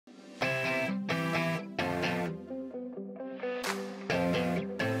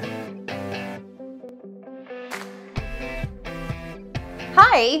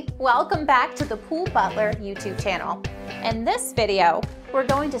Hi, welcome back to the Pool Butler YouTube channel. In this video, we're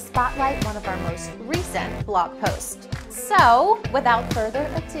going to spotlight one of our most recent blog posts. So, without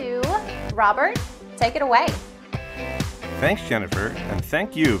further ado, Robert, take it away. Thanks, Jennifer, and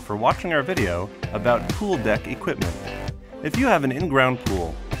thank you for watching our video about pool deck equipment. If you have an in-ground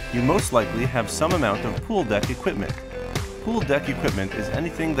pool, you most likely have some amount of pool deck equipment. Pool deck equipment is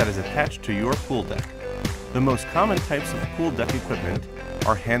anything that is attached to your pool deck. The most common types of pool deck equipment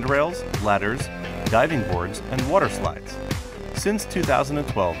are handrails, ladders, diving boards, and water slides. Since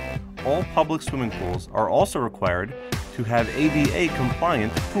 2012, all public swimming pools are also required to have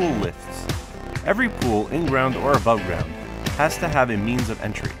ADA-compliant pool lifts. Every pool, in-ground or above ground, has to have a means of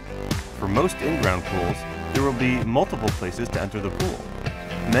entry. For most in-ground pools, there will be multiple places to enter the pool.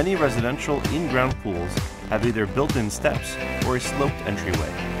 Many residential in-ground pools have either built-in steps or a sloped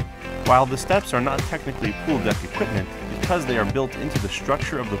entryway. While the steps are not technically pool deck equipment because they are built into the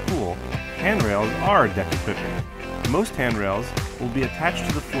structure of the pool, handrails are deck equipment. Most handrails will be attached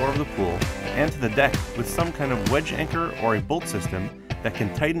to the floor of the pool and to the deck with some kind of wedge anchor or a bolt system that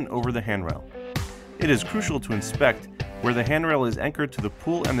can tighten over the handrail. It is crucial to inspect where the handrail is anchored to the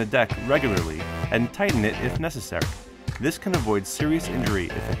pool and the deck regularly and tighten it if necessary. This can avoid serious injury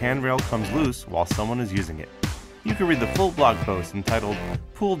if a handrail comes loose while someone is using it. You can read the full blog post entitled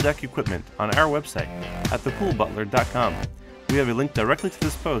Pool Deck Equipment on our website at thepoolbutler.com. We have a link directly to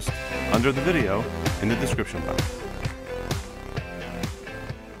this post under the video in the description box.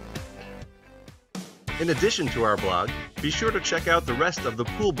 In addition to our blog, be sure to check out the rest of the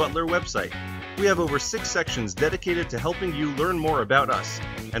Pool Butler website. We have over 6 sections dedicated to helping you learn more about us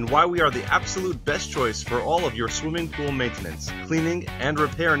and why we are the absolute best choice for all of your swimming pool maintenance, cleaning, and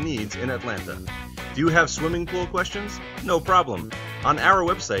repair needs in Atlanta. Do you have swimming pool questions? No problem. On our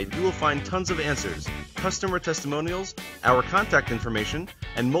website, you will find tons of answers, customer testimonials, our contact information,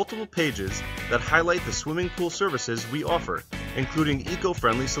 and multiple pages that highlight the swimming pool services we offer, including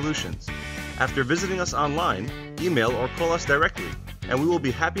eco-friendly solutions. After visiting us online, email or call us directly, and we will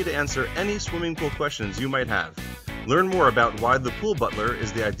be happy to answer any swimming pool questions you might have. Learn more about why the Pool Butler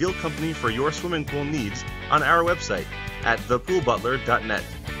is the ideal company for your swimming pool needs on our website at thepoolbutler.net.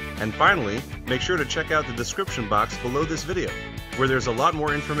 And finally, make sure to check out the description box below this video, where there's a lot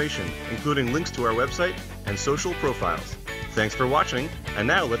more information, including links to our website and social profiles. Thanks for watching, and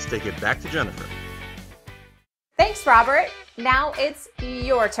now let's take it back to Jennifer. Thanks, Robert. Now it's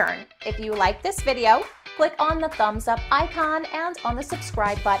your turn. If you like this video, click on the thumbs up icon and on the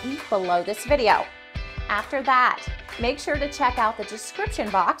subscribe button below this video. After that, make sure to check out the description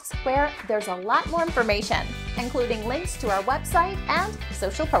box where there's a lot more information, including links to our website and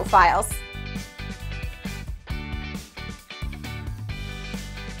social profiles.